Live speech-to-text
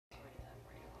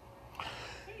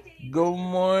Good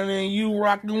morning. You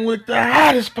rocking with the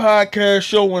hottest podcast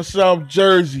show in South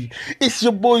Jersey. It's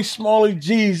your boy Smalley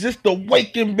G's. It's the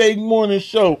Wake and Bake Morning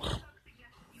Show.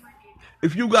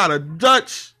 If you got a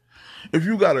Dutch, if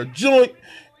you got a joint,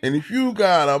 and if you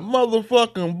got a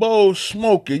motherfucking bowl,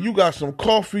 smoke it. You got some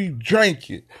coffee, drink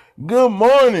it. Good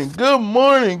morning, good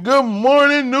morning, good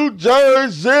morning, New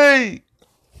Jersey.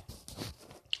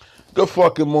 Good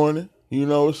fucking morning. You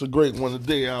know, it's a great one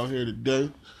today out here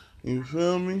today. You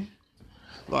feel me?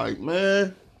 Like,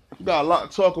 man, we got a lot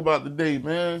to talk about today,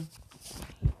 man.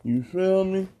 You feel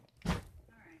me?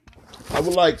 I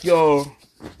would like y'all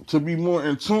to be more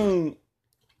in tune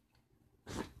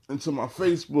into my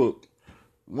Facebook.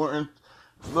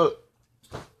 Look,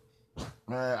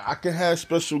 man, I can have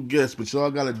special guests, but y'all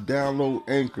gotta download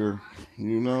Anchor.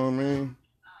 You know what I mean?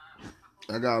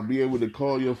 I gotta be able to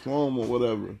call your phone or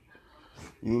whatever.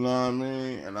 You know what I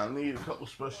mean? And I need a couple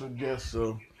special guests,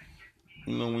 so,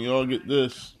 you know, when y'all get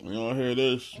this, when y'all hear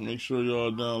this, make sure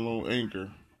y'all download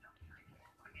Anchor.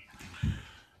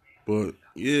 But,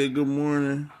 yeah, good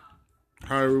morning.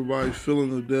 How everybody feeling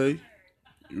today?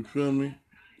 You feel me?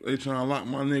 They trying to lock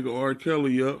my nigga R.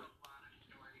 Kelly up.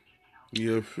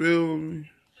 You feel me?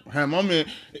 Had my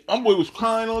boy was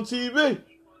crying on TV.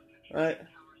 Right?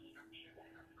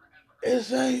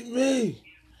 This ain't me.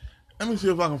 Let me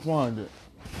see if I can find it.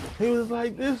 He was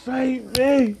like, this ain't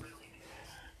me.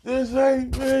 This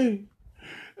ain't me.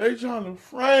 They trying to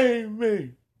frame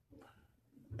me.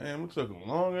 Damn, it took a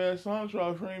long ass time to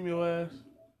try to frame your ass.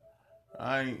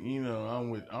 I ain't, you know,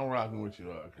 I'm rocking with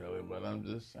you, R. Kelly, but I'm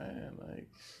just saying, like,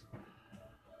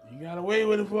 you got away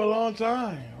with it for a long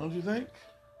time, don't you think?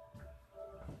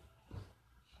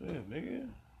 Shit, nigga.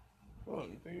 Fuck,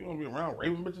 you think you gonna be around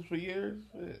raping bitches for years?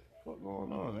 Shit, what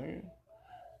going on, nigga?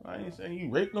 I ain't saying you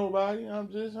rape nobody, I'm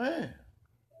just saying.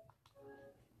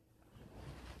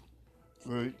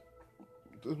 Like,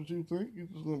 that's what you think? You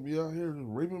just gonna be out here just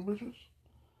raping bitches?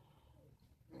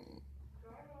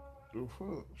 The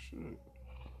fuck, shit.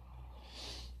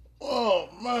 Oh,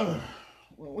 man.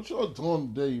 What y'all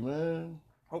doing today, man?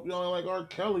 Hope y'all ain't like R.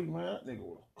 Kelly, man. That nigga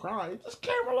was crying. Is this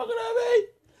camera looking at me?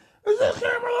 Is this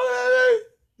camera looking at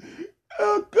me? I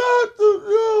got to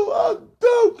know. I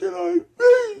don't. Can I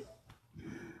be?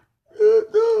 I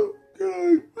don't. Can I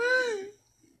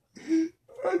be?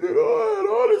 I did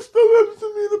all this stuff happens to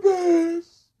me in the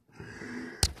past.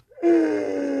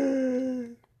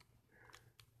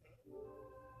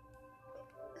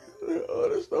 All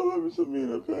this stuff happens to me in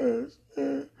the past.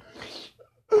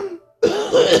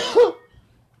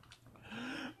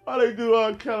 Why they do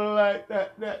R. Kelly like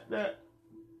that?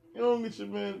 You don't get your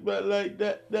man's back like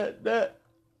that.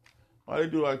 Why they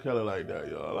do R. Kelly like that,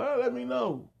 y'all? Let me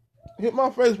know. Hit my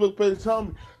Facebook page. Tell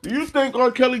me, do you think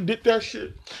R. Kelly did that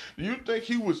shit? Do you think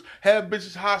he was have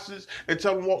bitches hostage and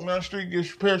tell them walk down the street get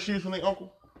a pair of shoes from their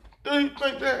uncle? Do you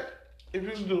think that? If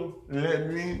you do, let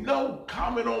me know.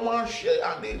 Comment on my shit.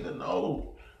 I need to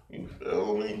know. You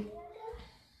feel me?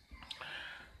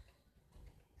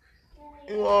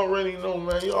 You already know,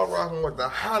 man. Y'all rocking with the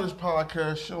hottest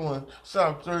podcast show in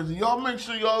South Jersey. Y'all make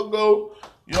sure y'all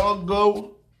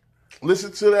go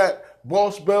listen to that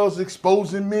Boss Bells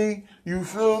Exposing Me. You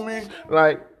feel me?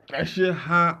 Like, that shit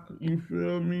hot. You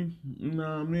feel me? You know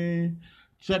what I mean?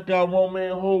 Check out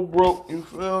Romaine Holbrook. You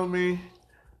feel me?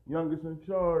 Youngest in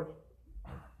charge.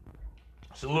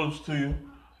 Salutes to you.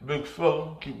 Big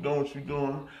fella. Keep doing what you're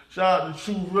doing. Shout out to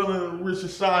True Villain and the Rich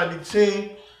Society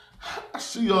team. I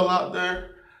see y'all out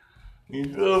there. You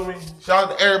feel me? Shout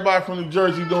out to everybody from New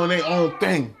Jersey doing their own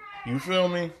thing. You feel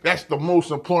me? That's the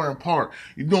most important part.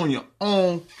 You're doing your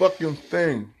own fucking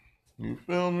thing. You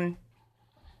feel me?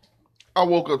 I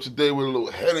woke up today with a little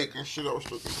headache and shit. I was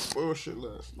drinking some bullshit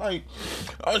last night.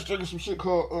 I was drinking some shit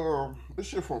called, this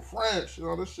shit from France. You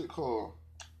know, this shit called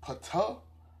Pote,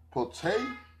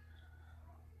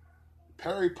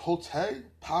 Perry Pote,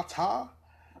 Pata,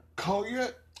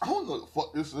 Cognac. I don't know what the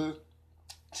fuck this is.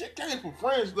 Shit came from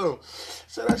France though.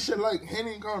 Said that shit like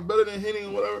Henny, kind of better than Henny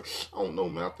or whatever. I don't know,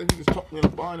 man. I think he just talked me into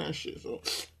buying that shit. So,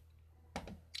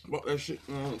 bought that shit,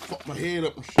 man. Fuck my head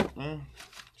up and shit, man.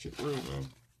 Shit real, man.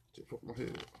 Shit fuck my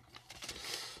head up.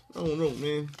 I don't know,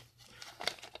 man.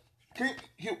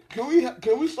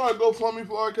 Can we start GoFundMe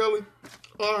for R. Kelly?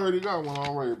 I already got one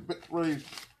already. Raised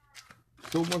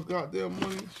so much goddamn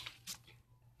money.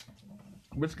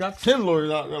 Bitch got 10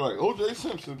 lawyers out there like O.J.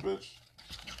 Simpson, bitch.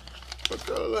 But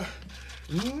no.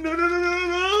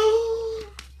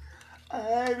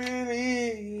 I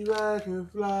believe I can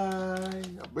fly.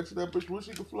 I bet you that bitch wish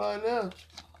she could fly now.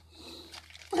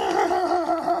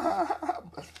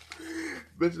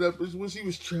 Bet you that bitch wish she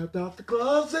was trapped out the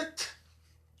closet.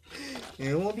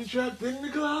 You don't want to be trapped in the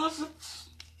closet.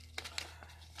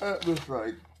 That was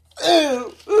like, damn,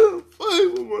 fight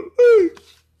for my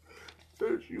life.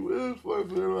 Bitch, you is fight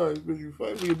for your life. Bitch, you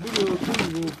fight for your big old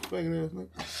titties, you fucking ass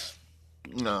nigga.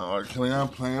 No, R. Kelly, I'm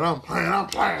playing,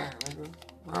 nigga.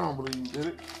 I don't believe you did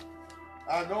it.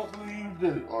 I don't believe you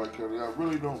did it, R. Kelly. I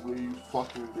really don't believe you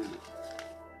fucking did it.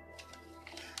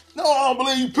 No, I don't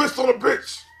believe you pissed on a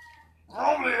bitch.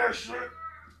 I don't believe that shit.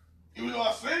 Even though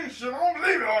I seen shit, I don't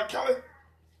believe it, R. Kelly.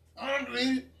 I don't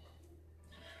believe it.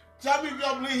 Tell me if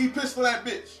y'all believe he pissed on that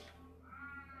bitch.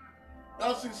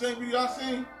 Y'all seen the same video I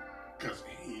seen? Cause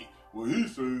what he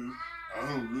says, I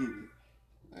don't believe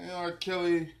it. Man, R.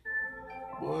 Kelly,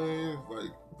 boy, it's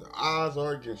like the odds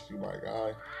are against you, my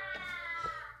guy.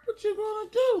 What you gonna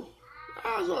do? The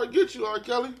odds are against you, R.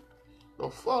 Kelly. The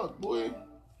fuck, boy? It's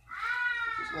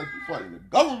like you fighting the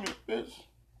government, bitch.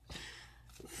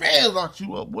 The fans locked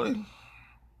you up, boy. What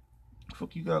the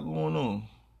fuck you got going on?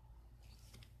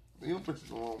 You don't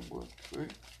pictures on, boy. See?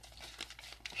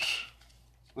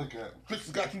 Look at it.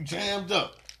 Pictures got you jammed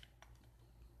up.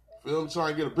 Feel me?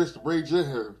 Trying to get a bitch to braid your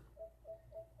hair.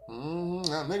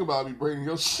 That nigga about to be braiding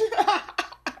your shit.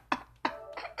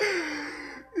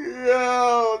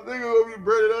 Yo, nigga gonna be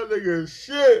braiding that nigga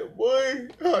shit, boy.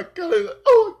 I got it.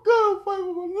 Oh my god, fight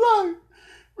for my life.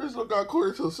 Bitch look got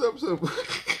quarter till 7.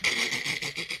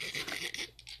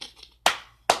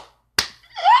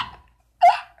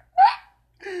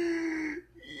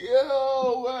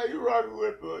 Yo, man, you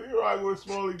rocking with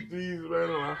Smalley G's, man,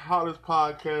 on the hottest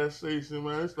podcast station,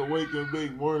 man. It's the Wake and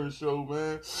Bake Morning Show,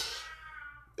 man.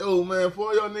 Yo, man, for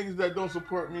all y'all niggas that don't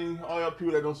support me, all y'all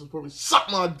people that don't support me, suck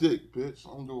my dick, bitch. I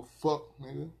don't give a fuck,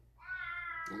 nigga.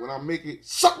 And when I make it,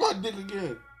 suck my dick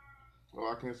again. Oh,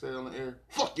 I can't say it on the air.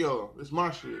 Fuck y'all. It's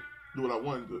my shit. Do what I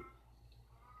want to do.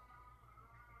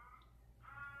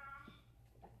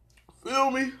 Feel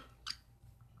me?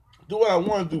 Do what I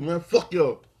want to do, man. Fuck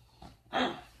y'all.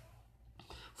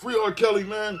 Free R. Kelly,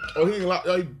 man. Oh, he ain't locked.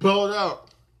 He bailed out.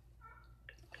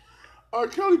 R.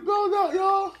 Kelly bailed out,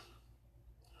 y'all.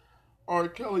 R.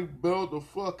 Kelly bailed the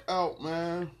fuck out,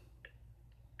 man.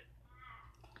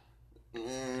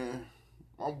 Man,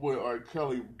 my boy R.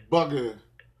 Kelly bugging.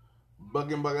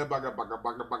 Bugging.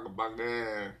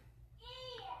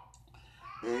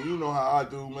 And you know how I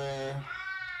do, man.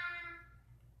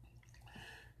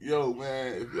 Yo,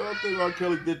 man, if y'all think R.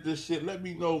 Kelly did this shit, let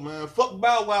me know, man. Fuck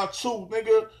Bow Wow too,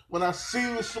 nigga. When I see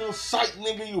you on sight,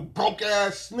 nigga, you broke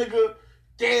ass nigga.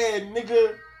 Dead,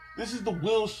 nigga. This is the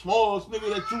Will Smalls, nigga,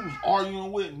 that you was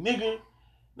arguing with, nigga.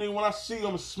 Nigga, when I see you,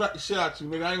 I'ma smack the shit out you,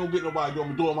 nigga. I ain't gonna get nobody,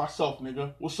 I'ma do it myself,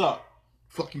 nigga. What's up?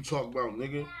 Fuck you talking about,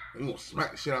 nigga. You gonna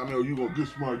smack the shit out of me, or you gonna get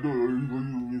somebody door, or you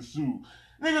gonna get sued.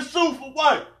 Nigga, sue for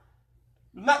what?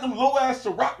 Not them low ass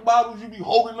Ciroc bottles you be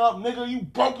holding up, nigga. You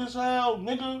broke as hell,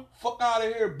 nigga. Fuck out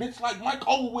of here, bitch. Like Mike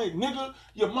Overwick, nigga.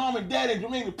 Your mom and dad and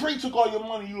Jermaine Dupri took all your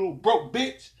money, you little broke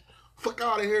bitch. Fuck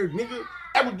out of here, nigga.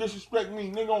 Ever disrespect me,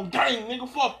 nigga, on game, nigga.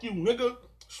 Fuck you, nigga.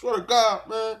 Swear to God,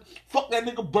 man. Fuck that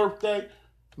nigga birthday,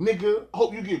 nigga.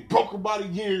 Hope you get broken by the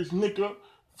years, nigga.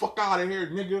 Fuck out of here,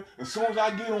 nigga. As soon as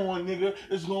I get on, nigga,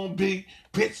 it's gonna be,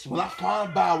 bitch, when I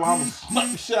find Bow Wow, I'ma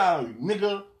smack the shit out of you,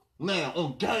 nigga. Now,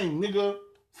 on game, nigga.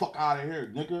 Fuck out of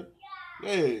here, nigga.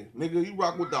 Yeah, nigga, you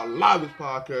rock with the livest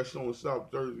podcast show in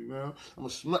South Jersey, man. I'ma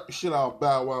smack the shit out of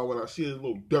Bow Wow when I see his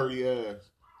little dirty ass.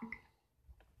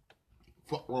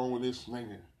 Fuck wrong with this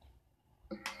nigga?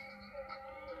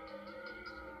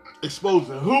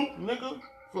 Exposing who, nigga?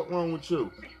 Fuck wrong with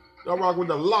you? Y'all rock with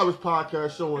the livest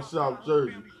podcast show in South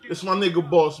Jersey. It's my nigga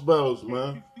Boss Bells,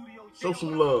 man. Show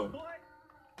some love.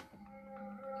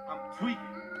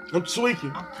 I'm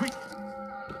tweaking.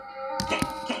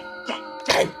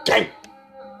 Gang.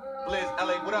 Blizz,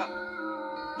 LA, what up?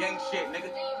 Gang shit,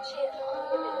 nigga.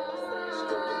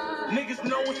 Niggas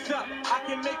know what's up. I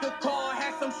can make a call,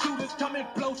 have some shooters come and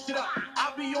blow shit up.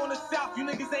 I be on the south, you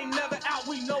niggas ain't never out,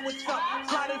 we know what's up.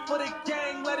 Sliding for the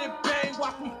gang, let it bang,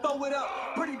 watch me throw it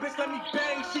up. Pretty bitch let me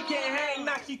bang, she can't hang,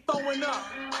 now she throwing up.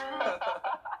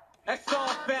 That's all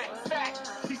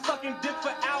facts. She sucking dick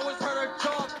for hours, heard her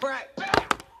jaw crack.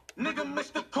 Nigga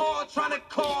missed the call, tryna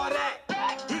call that.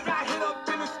 He got hit up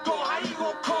in the score, how you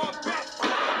gon' call back?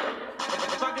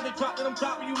 If I get the drop, then I'm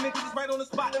dropping you niggas. It's right on the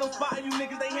spot, then I'm spotting you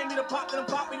niggas. They hand me the pop, then I'm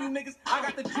popping you niggas. I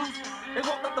got the juice. They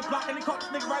walked up the block and they caught this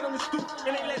nigga right on the stoop.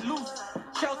 And they let loose.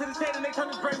 Shells hit his head and they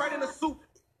turned his brain right into soup.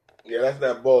 Yeah, that's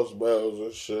that Boss Bells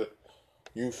and shit.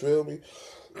 You feel me?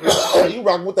 You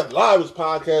rockin' with the livest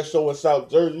podcast show in South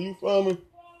Jersey. You feel me?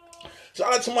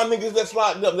 Shout out to my niggas that's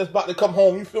locked up, that's about to come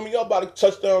home. You feel me? Y'all about to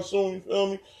touch down soon. You feel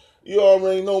me? You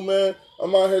already know, man.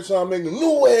 I'm out here trying to make a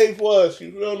new wave for us.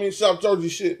 You feel me? South Jersey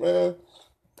shit, man.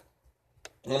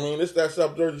 I mean, it's that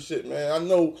South Jersey shit, man. I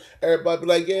know everybody be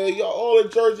like, yeah, y'all all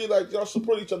in Jersey, like, y'all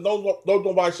support each other. Don't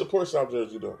nobody support South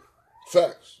Jersey, though.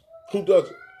 Facts. Who does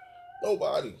it?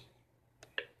 Nobody.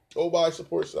 Nobody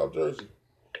supports South Jersey.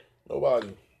 Nobody.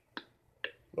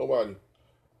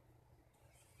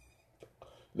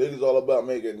 Niggas all about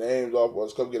making names off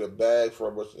us, come get a bag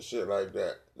from us and shit like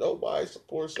that. Nobody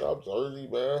supports South Jersey,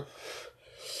 man.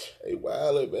 Hey,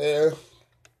 wildin', man.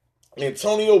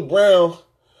 Antonio Brown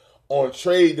on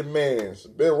trade demands.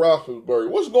 Ben Roethlisberger.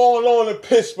 What's going on in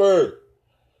Pittsburgh?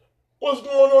 What's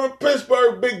going on in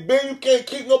Pittsburgh, Big Ben? You can't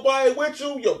keep nobody with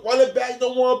you? Your running back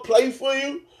don't want to play for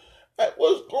you? Like,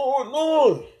 what's going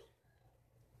on?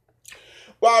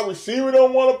 Wide receiver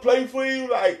don't want to play for you?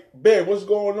 Like, Ben, what's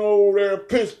going on over there in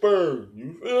Pittsburgh?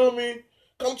 You feel me?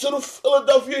 Come to the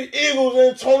Philadelphia Eagles,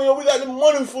 Antonio. We got the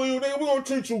money for you, nigga. We're going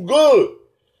to treat you good.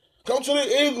 Come to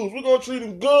the Eagles. We're going to treat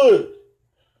them good.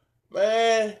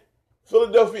 Man,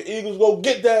 Philadelphia Eagles, go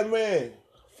get that man.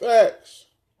 Facts.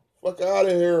 Fuck out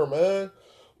of here, man.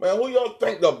 Man, who y'all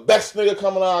think the best nigga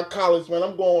coming out of college, man?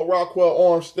 I'm going with Rockwell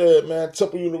Armstead, man.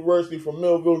 Temple University from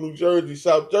Millville, New Jersey.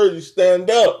 South Jersey, stand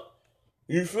up.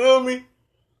 You feel me?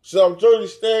 South Jersey,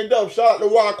 stand up. Shout out to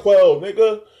Rockwell,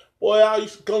 nigga. Boy, I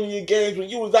used to come to your games when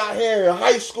you was out here in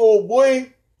high school,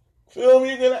 boy. Feel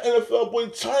me? You get an NFL, boy,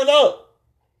 turn up.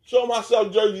 Show my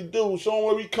South Jersey dudes. Show them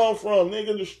where we come from,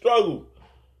 nigga, the struggle.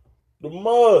 The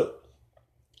mud.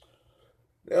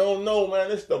 They don't know,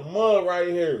 man. It's the mud right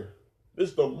here.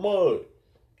 This the mud.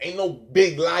 Ain't no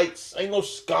big lights. Ain't no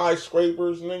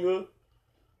skyscrapers, nigga.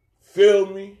 Feel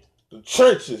me? The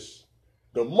trenches.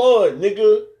 The mud,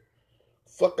 nigga.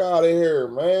 Fuck out of here,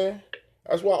 man.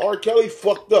 That's why R. Kelly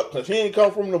fucked up, because he ain't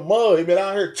come from the mud. He been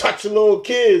out here touching little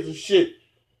kids and shit.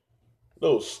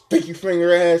 Little sticky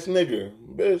finger ass nigga.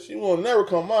 Bitch, you won't never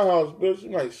come to my house, bitch. You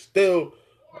might steal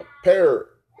a pair of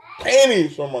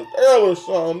panties from a girl or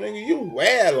something, nigga. You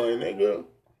waddling, nigga.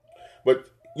 But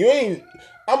you ain't,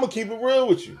 I'm going to keep it real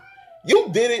with you. You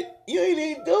did it. You ain't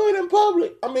even do it in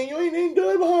public. I mean, you ain't even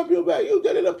do it behind your back. You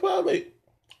did it in public.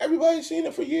 Everybody's seen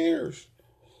it for years.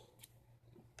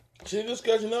 She just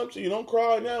catching up to you. Don't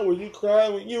cry now. Was you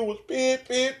crying when you was peeing?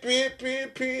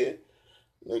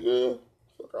 Nigga,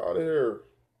 fuck out of here.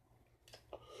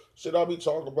 Shit I be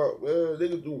talking about, man.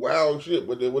 Niggas do wild shit,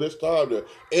 but then when it's time to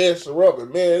answer up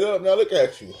and man up, now look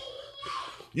at you.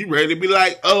 You ready to be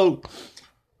like, oh,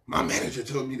 my manager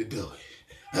told me to do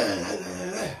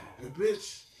it.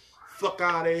 Bitch, fuck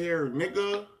out of here,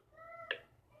 nigga.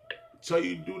 Tell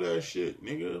you to do that shit,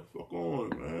 nigga. Fuck on,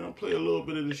 man. I'll play a little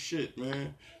bit of this shit,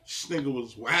 man. This nigga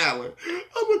was wilding.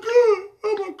 Oh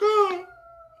my God.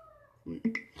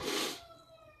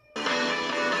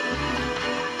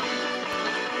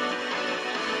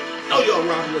 Oh, y'all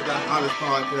rocking with that hottest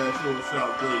podcast in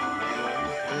South Jersey, man.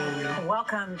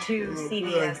 Welcome to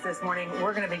CBS this morning.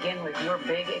 We're going to begin with your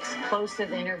big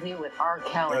explosive interview with R.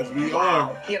 Kelly. Yes, we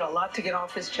are. He had a lot to get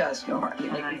off his chest.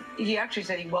 He actually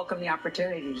said he welcomed the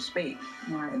opportunity to speak.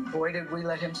 Right. And boy, did we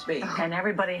let him speak. And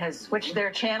everybody has switched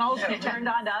their channels and turned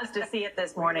on to us to see it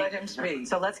this morning. Let him speak.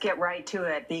 So let's get right to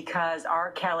it, because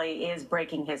R. Kelly is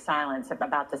breaking his silence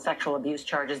about the sexual abuse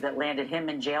charges that landed him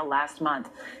in jail last month.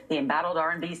 The embattled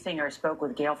R&B singer spoke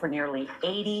with Gayle for nearly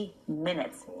 80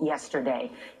 minutes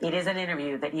yesterday. It is an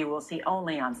interview that you will see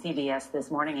only on CBS this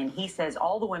morning, and he says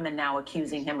all the women now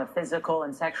accusing him of physical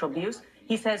and sexual abuse,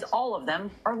 he says all of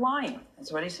them are lying.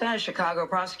 That's what he says. Chicago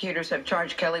prosecutors have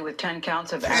charged Kelly with 10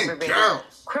 counts of 10 aggravated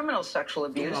counts. criminal sexual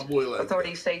abuse.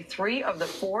 Authorities say 3 of the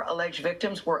 4 alleged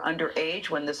victims were underage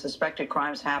when the suspected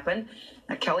crimes happened.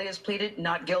 Now, Kelly has pleaded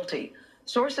not guilty.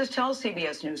 Sources tell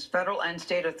CBS News federal and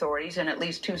state authorities in at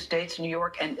least 2 states, New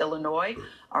York and Illinois,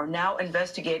 are now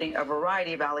investigating a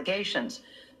variety of allegations.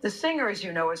 The singer, as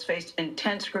you know, has faced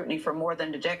intense scrutiny for more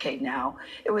than a decade now.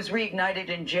 It was reignited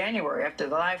in January after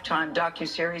the Lifetime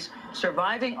docuseries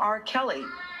Surviving R. Kelly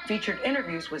featured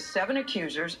interviews with 7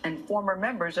 accusers and former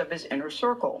members of his inner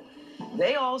circle.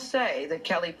 They all say that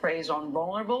Kelly preys on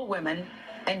vulnerable women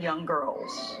and young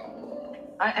girls.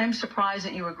 I am surprised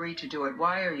that you agreed to do it.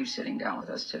 Why are you sitting down with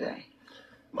us today?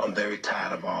 I'm very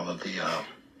tired of all of the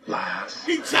lies.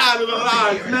 He tired of the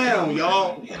lies now,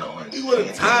 y'all. You know, He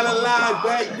was tired of lies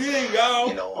back then, y'all.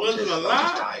 You know, was it a I'm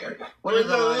lie? tired. Or is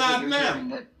it a lie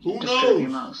now? Who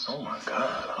knows? Oh my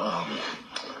God.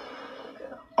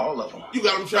 All of them. You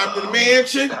got them trapped in the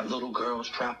mansion? Got little girls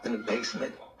trapped in the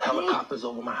basement. Helicopters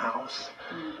over my house.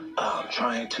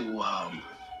 Trying to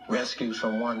rescue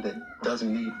someone that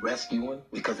doesn't need rescuing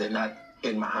because they're not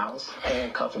in my house.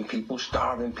 Handcuffing people,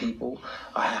 starving people.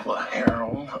 I have a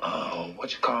harem,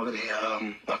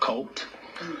 a cult.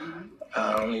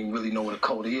 I don't even really know what a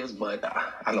code is, but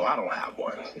I know I don't have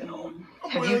one, you know.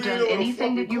 Have you done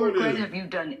anything that you regret? Have you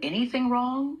done anything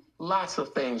wrong? Lots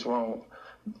of things wrong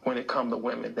when it comes to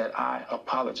women that I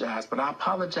apologize. But I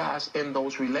apologize in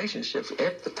those relationships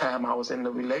at the time I was in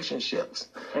the relationships.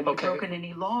 Have you broken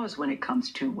any laws when it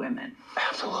comes to women?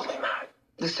 Absolutely not.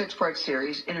 The 6-part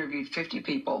series interviewed 50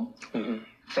 people,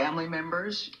 family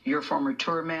members, your former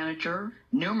tour manager,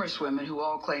 numerous women who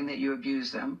all claim that you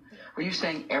abused them. Are you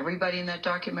saying everybody in that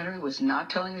documentary was not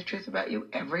telling the truth about you?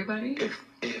 Everybody?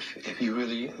 If you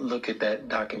really look at that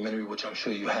documentary, which I'm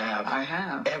sure you have. I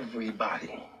have.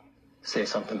 Everybody said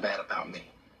something bad about me.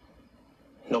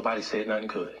 Nobody said nothing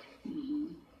good.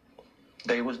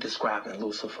 They was describing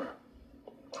Lucifer.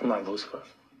 I'm not Lucifer.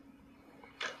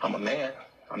 I'm a man.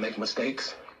 I make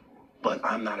mistakes, but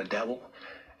I'm not a devil.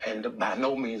 And by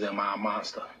no means am I a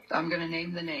monster. I'm going to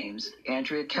name the names.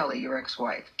 Andrea Kelly, your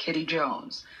ex-wife. Kitty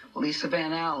Jones. Lisa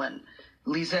Van Allen.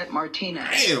 Lisette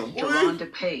Martinez. Damn, boy.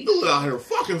 Jolanda Pace. You out here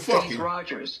fucking. Faith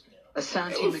Rogers.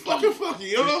 Asante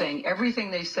McGee. You're saying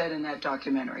everything they said in that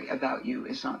documentary about you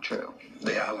is not true.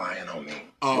 They are lying on me.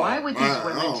 Why would these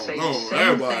women say the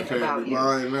same thing about you?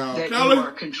 That Kelly? You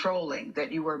are controlling,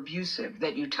 that you are abusive,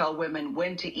 that you tell women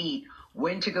when to eat,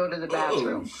 when to go to the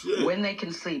bathroom, when they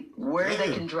can sleep, where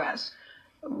they can dress.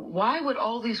 Why would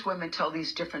all these women tell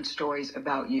these different stories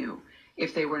about you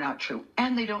if they were not true?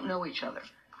 And they don't know each other.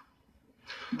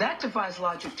 That defies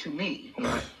logic to me.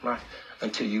 Right.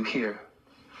 Until you hear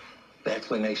the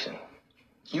explanation.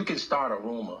 You can start a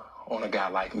rumor on a guy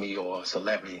like me or a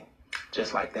celebrity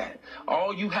just like that.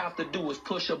 All you have to do is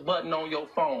push a button on your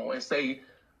phone and say,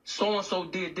 so-and-so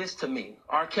did this to me.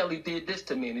 R. Kelly did this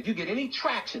to me. And if you get any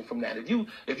traction from that, if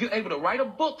you're able to write a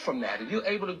book from that, if you're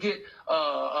able to get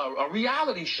a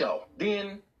reality show,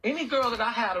 then any girl that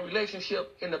I had a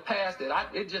relationship in the past that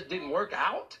it just didn't work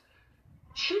out,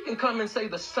 she can come and say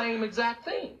the same exact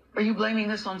thing. Are you blaming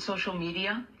this on social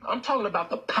media? I'm talking about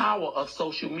the power of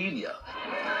social media.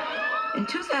 In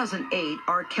 2008,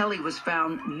 R. Kelly was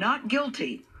found not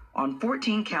guilty on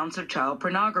 14 counts of child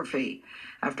pornography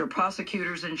after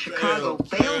prosecutors in Chicago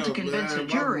failed to convince a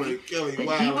jury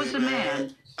that he was the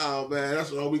man. Oh man,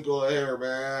 that's all we go here,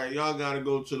 man. Y'all gotta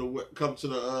come to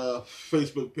the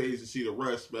Facebook page to see the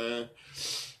rest, man.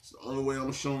 It's the only way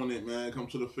I'm showing it, man. Come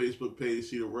to the Facebook page to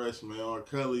see the rest, man. R.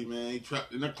 Kelly, man, he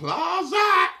trapped in the closet.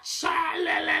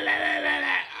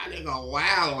 I think a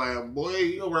wild, boy.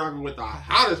 You're rocking with the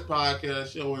hottest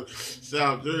podcast show in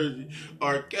South Jersey.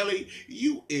 R. Kelly,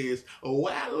 you is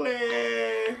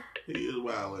wildin'. He is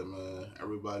wildin', man.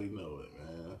 Everybody know it,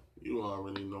 man. You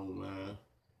already know, man.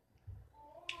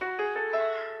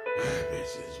 That bitch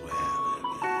is wildin',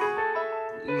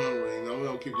 man. You already know. We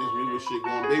don't keep this music shit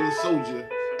going. Baby Soldier,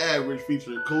 Average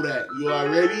featuring Kodak. You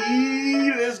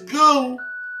already? Let's go.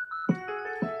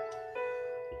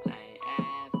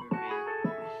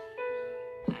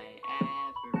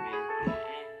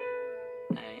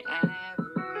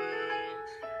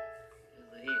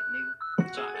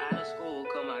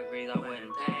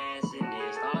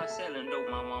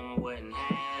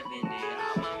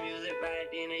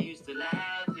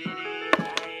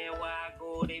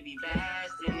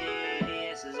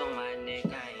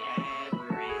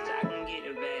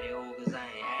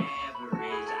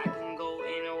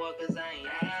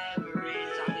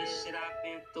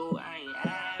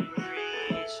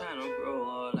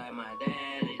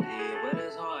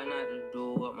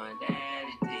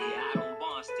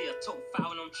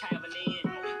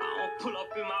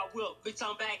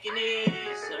 I'm backing in.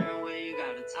 Certain way you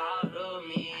gotta talk to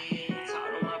me.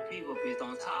 Talk to my people, bitch,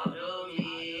 don't talk to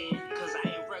me. Cause I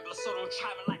ain't regular, so don't try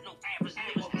me like no average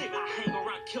nigga. I hang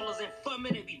around killers and for me,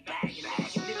 they be bagging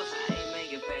niggas. I ain't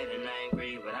make it bad and I ain't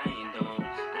great, but I ain't dumb.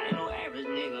 I ain't no average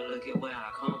nigga, look at where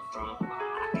I come from.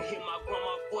 I can hear my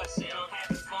grandma voice saying I'm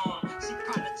having fun. She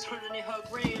probably turning in her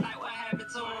grave like what happened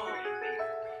to him.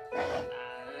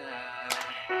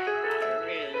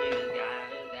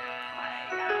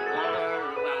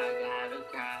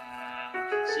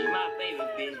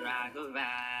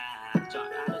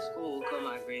 Dropped out of school, cause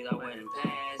my grades I wasn't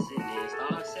passing it.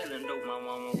 Started selling dope, my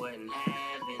mama wasn't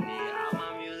having it. All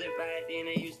my music back then,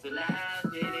 they used to laugh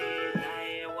at it. Now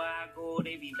everywhere I go,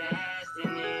 they be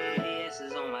blasting it. The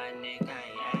S's on my neck, I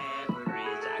ain't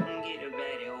average. I can get a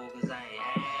baddie hoe, cause I ain't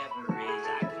average.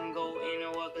 I can go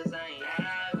anywhere, cause I ain't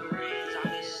average.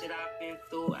 All this shit I've been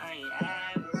through, I ain't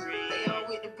average. They all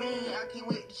with the band, I can't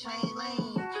wait to change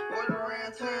lanes. Order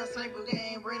around town, sample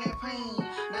game, bring that pain.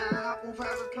 Now I hop on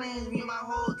private planes, me and my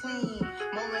whole team.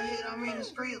 Mama hit, I'm in the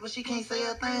streets, but she can't say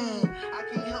a thing. I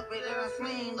can't help it that I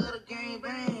sling, love the gang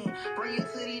bang. Bring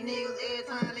it to these niggas every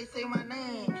time they say my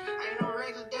name. Ain't no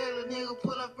regular.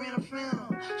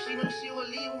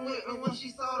 fucking with me when she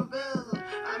saw the bezel.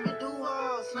 I'm in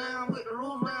Duval, slam with the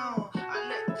roof down. I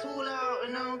let the tool out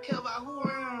and I don't care about who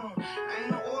around. I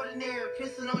ain't no ordinary,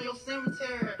 pissing on your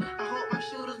cemetery. I hope my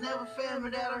shooters never fail me,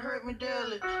 that'll hurt me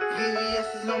dearly.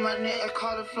 VVS is on my neck, I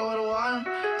call it Florida water.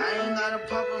 I ain't gotta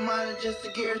pop a molly just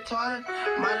to get retarded.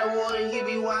 Molly water, he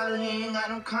be wild, he ain't got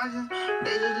no conscience.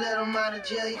 They just let him out of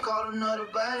jail, he called another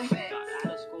body.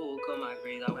 Out of school, cause my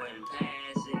grades, I wasn't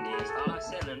passing it. Started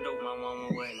selling dope, my mama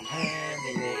wasn't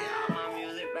having it. All my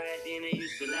music back then, they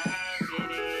used to laugh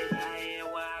at it. Now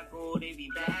everywhere I go, they be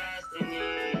blasting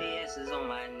it. VVS is on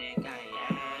my neck, I ain't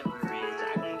average.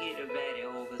 I can get a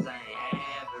baddie hoe, cause I ain't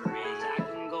average. I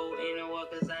can go anywhere,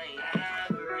 cause I ain't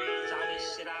average. All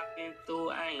this shit I've been through,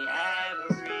 I ain't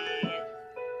average.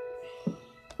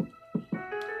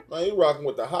 Man, you rocking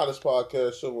with the hottest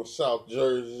podcast show in South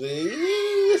Jersey.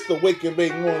 It's the Wake and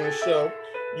Bake Morning Show.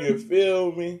 You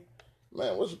feel me?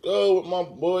 Man, what's good with my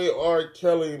boy R.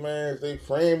 Kelly, man? Is they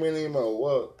framing him or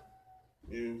what?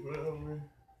 You feel me?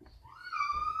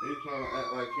 They trying to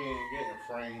act like he ain't getting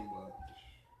framed, but...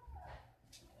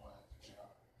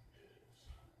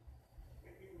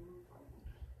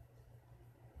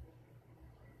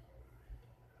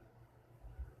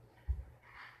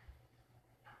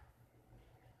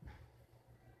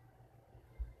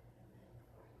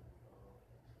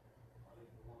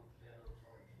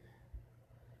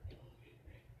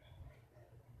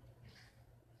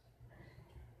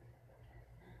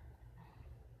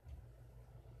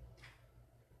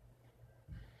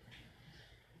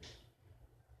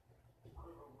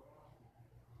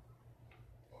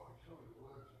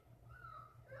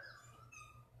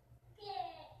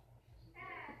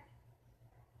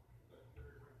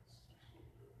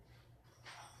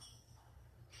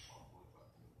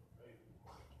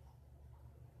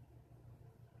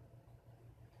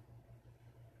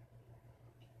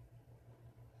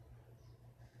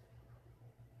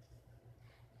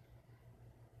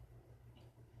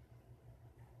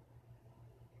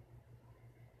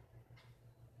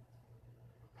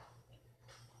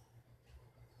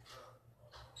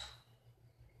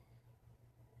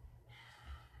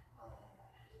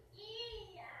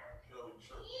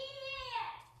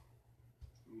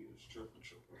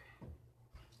 Tripping.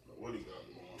 What he got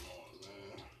going on,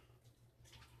 man?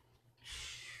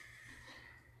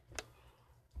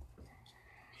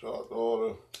 Shout out to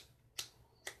all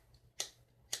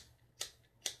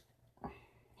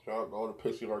the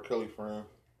pissy R. Kelly friends.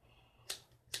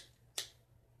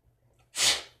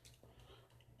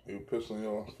 He was pissing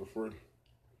y'all for free.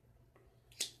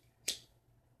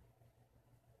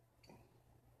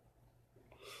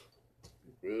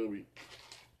 You feel me?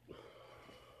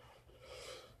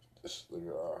 This nigga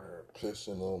out here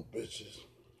pissing on bitches,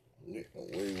 getting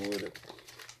away with it.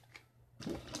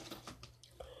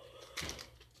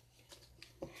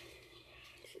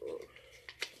 So,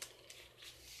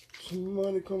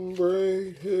 somebody come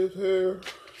braid his hair.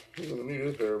 He's gonna need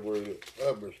his hair braided.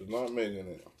 That bitch is not making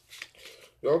it.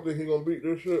 Y'all think he gonna beat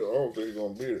this shit? I don't think he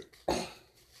gonna beat it. I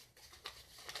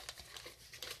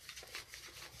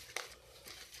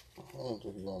don't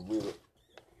think he gonna beat it.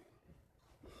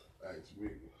 Ask me.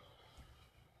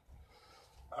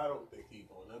 I don't think he's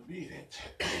gonna beat it.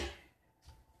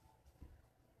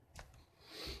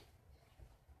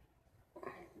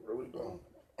 Really don't.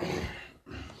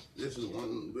 This is one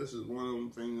of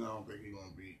them things I don't think he's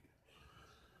gonna beat.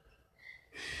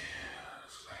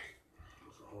 It's a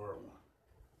hard one.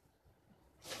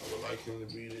 I would like him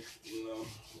to beat it, you know.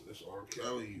 It's R.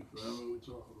 Kelly, you feel me? We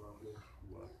talking about here,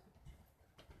 but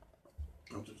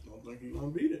I just don't think he's gonna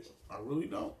beat it. I really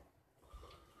don't.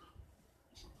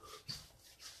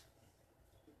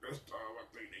 This time I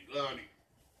think they got him.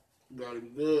 Got him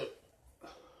good.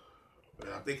 But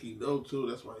I think he know too.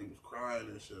 That's why he was crying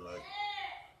and shit. Like,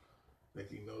 I think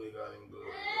he know they got him good.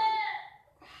 Like,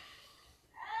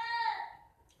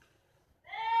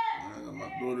 I got my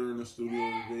daughter in the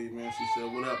studio today, man. She said,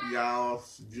 "What up, y'all?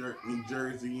 New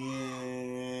Jerseyans."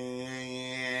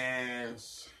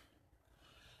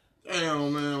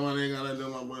 Damn, man, why they gotta do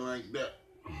my boy like that?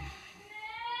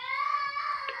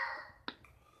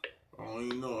 I don't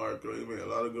even know R. Kelly made a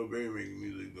lot of good baby making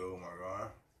music though, my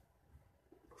God.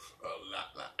 A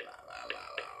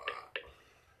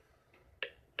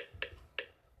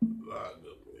lot of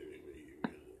good baby making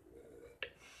music, man.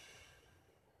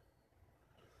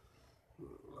 A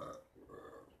lot,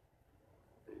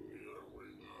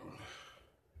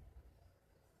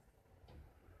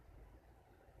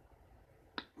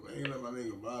 I ain't let my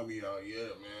nigga Bobby out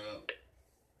yet, man.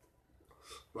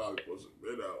 Bobby wasn't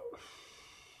been out.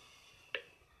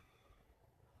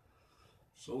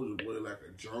 Soulja Boy like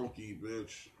a junkie,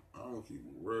 bitch. I don't keep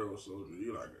it real, soldier.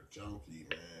 You like a junkie,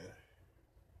 man.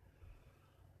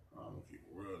 I don't keep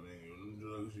it real, nigga. Them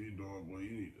drugs you doing, boy,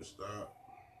 you need to stop.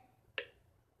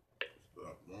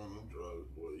 Stop on them drugs,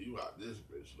 boy. You out this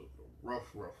bitch looking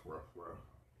rough. Rough.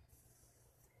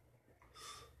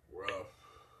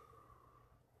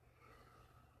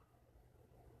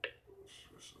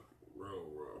 It's looking real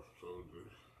rough, soldier.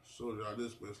 Soldier out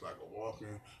this bitch like a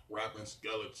walking, rapping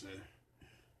skeleton.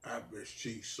 That bitch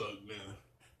cheek sucked in.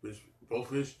 Bitch, both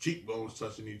his cheekbones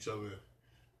touching each other.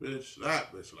 Bitch,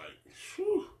 that bitch like,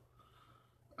 whew.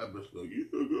 That bitch look, you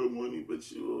got money,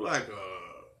 bitch. You like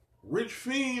a rich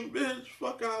fiend, bitch.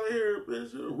 Fuck out of here,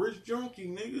 bitch. You're a rich junkie,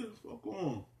 nigga. Fuck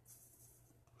on.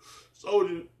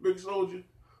 Soldier, big soldier.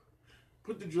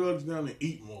 Put the drugs down and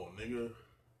eat more, nigga.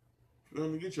 Feel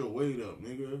me? Get your weight up,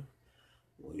 nigga.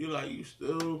 Well, you like, you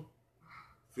still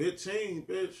 15,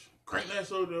 bitch. Crank that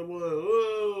soldier, boy.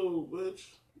 Whoa, bitch.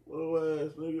 Whoa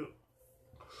ass, nigga.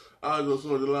 I was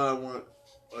on the line one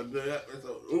day.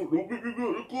 Oh, don't make me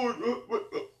go to court.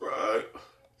 Right.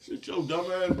 Sit your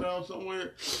dumb ass down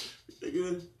somewhere.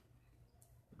 Niggas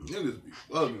be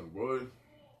bugging, boy.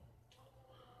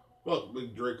 Fuck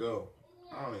Big Draco.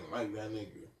 I don't even like that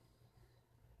nigga.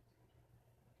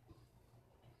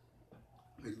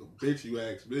 Nigga a bitch, you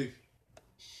ask me.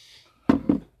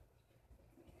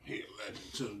 He a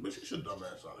legend too. Bitch, get your dumb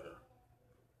ass out of here.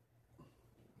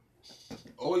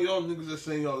 All y'all niggas that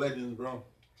say y'all legends, bro.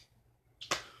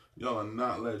 Y'all are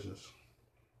not legends.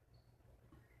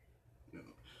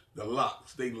 The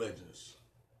Locks, they legends.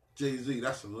 Jay-Z,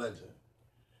 that's a legend.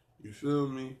 You feel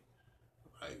me?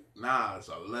 Like, Nas,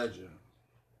 a legend.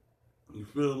 You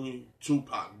feel me?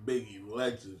 Tupac, Biggie,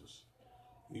 legends.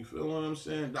 You feel what I'm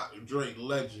saying? Dr. Dre,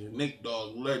 legend. Nate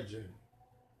Dogg, legend.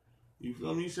 You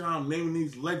feel me? You see how I'm naming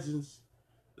these legends?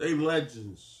 They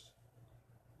legends.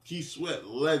 Keith Sweat,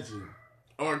 legend.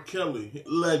 R. Kelly,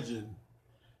 legend.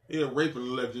 He a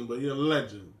raping legend, but he a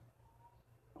legend.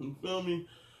 You feel me?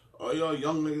 All y'all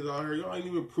young niggas out here, y'all ain't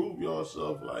even prove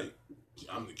yourself like,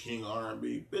 I'm the king of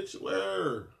R&B. Bitch,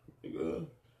 where? Nigga.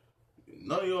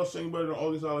 None of y'all sing better than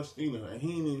August Alstina, and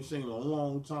he ain't even singing in a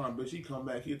long time. Bitch, he come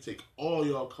back, he'll take all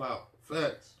y'all clout.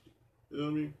 Facts. You know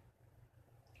what I mean?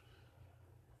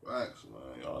 Facts,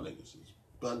 man. Y'all niggas is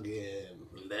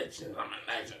bugging. Legend. I'm a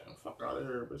legend. Fuck out of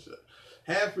here, bitch.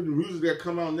 Half of the music that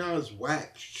come out now is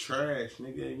whack, trash,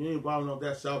 nigga. You ain't vibing off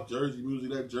that South Jersey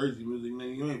music, that Jersey music,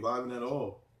 nigga. You ain't vibing at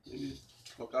all. Nigga,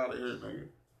 fuck out of here, nigga.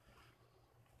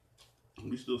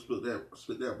 We still spit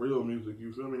that real music,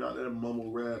 you feel me? Not that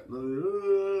mumble rap. Y'all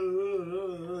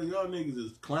niggas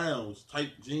is clowns,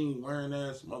 tight jean wearing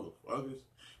ass motherfuckers.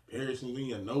 Piercings in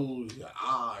your nose, your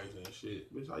eyes and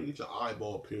shit. Bitch, how you get your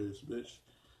eyeball pierced, bitch?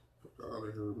 Fuck out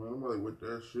of here, man. I'm like with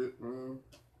that shit, man.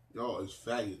 Y'all is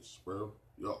faggots, bro.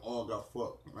 Y'all all got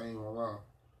fucked. I ain't gonna lie. I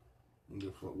don't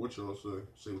give a fuck what y'all say.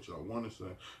 Say what y'all want to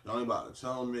say. Y'all ain't about to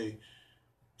tell me.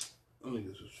 Them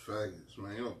niggas is faggots,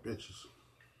 man. Y'all bitches.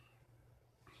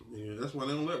 Yeah, that's why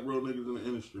they don't let real niggas in the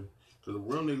industry. Because the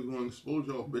real niggas gonna expose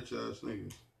y'all bitch ass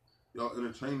niggas. Y'all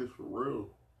entertainers for real.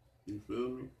 You feel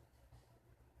me?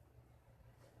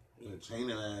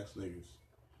 Entertaining ass niggas.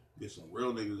 Get some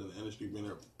real niggas in the industry been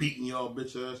there beating y'all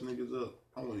bitch ass niggas up.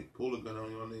 I won't even pull a gun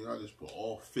on y'all niggas. I just put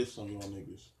all fists on y'all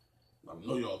niggas. I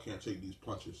know y'all can't take these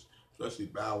punches. Especially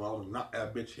Bow Wow. I'm gonna knock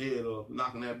that bitch head off,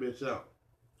 knocking that bitch out.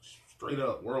 Straight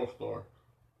up, world star.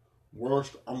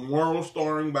 I'm world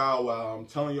starring Bow Wow. I'm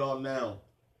telling y'all now.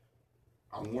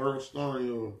 I'm world starring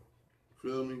you.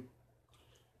 Feel me?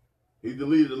 He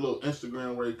deleted a little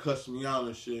Instagram where he cussed me out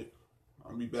and shit.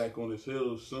 I'll be back on his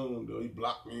heels soon, though. He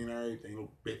blocked me and everything.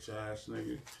 Little bitch ass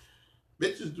nigga.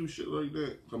 Bitches do shit like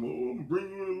that. I'm gonna bring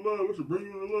you in love. I should bring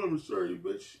you in love and sorry,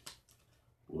 bitch.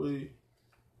 Boy, you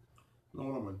know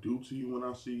what I'm gonna do to you when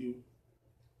I see you?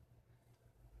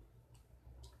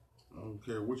 I don't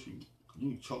care what you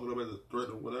can chalk it up as a threat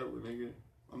or whatever, nigga.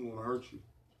 I'm gonna hurt you.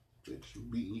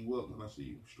 Bitch, beating you up when I see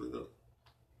you, straight up.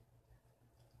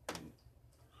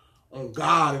 On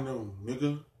God and them,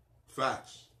 nigga.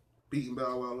 Facts. Beating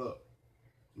Bow Wow up.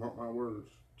 Mark my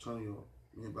words. I'm telling y'all,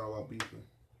 me and Bow Wow beefing.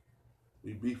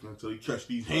 We beefing until you catch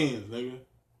these hands, nigga.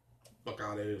 Fuck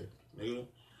out of here, nigga.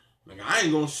 Nigga, I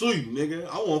ain't gonna sue you, nigga.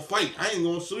 I wanna fight. I ain't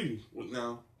gonna sue you.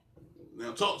 Now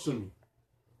talk to me.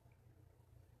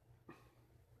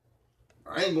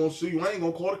 I ain't gonna sue you. I ain't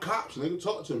gonna call the cops, nigga.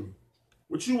 Talk to me.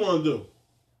 What you wanna do,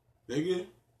 nigga?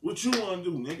 What you wanna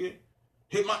do, nigga?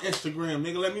 Hit my Instagram,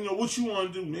 nigga. Let me know what you wanna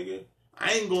do, nigga.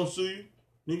 I ain't gonna sue you,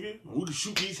 nigga. We can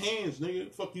shoot these hands,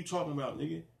 nigga. Fuck you talking about,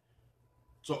 nigga?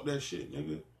 Talk that shit,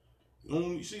 nigga.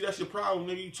 You see, that's your problem,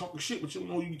 nigga. You talking shit, but you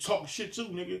know you talking shit too,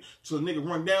 nigga. So a nigga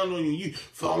run down on you, you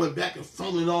falling back and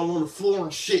fumbling all on the floor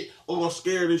and shit, all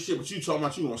scared and shit, but you talking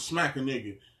about you gonna smack a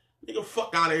nigga. Nigga,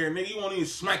 fuck out of here, nigga. You won't even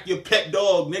smack your pet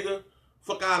dog, nigga.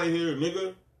 Fuck out of here,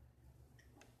 nigga.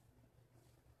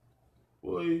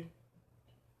 Boy,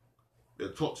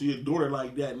 better talk to your daughter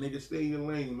like that, nigga. Stay in your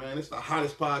lane, man. It's the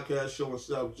hottest podcast show in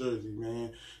South Jersey,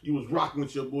 man. You was rocking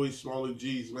with your boy Smalley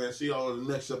G's, man. See y'all in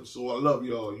the next episode. I love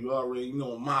y'all. You already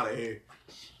know I'm out of here.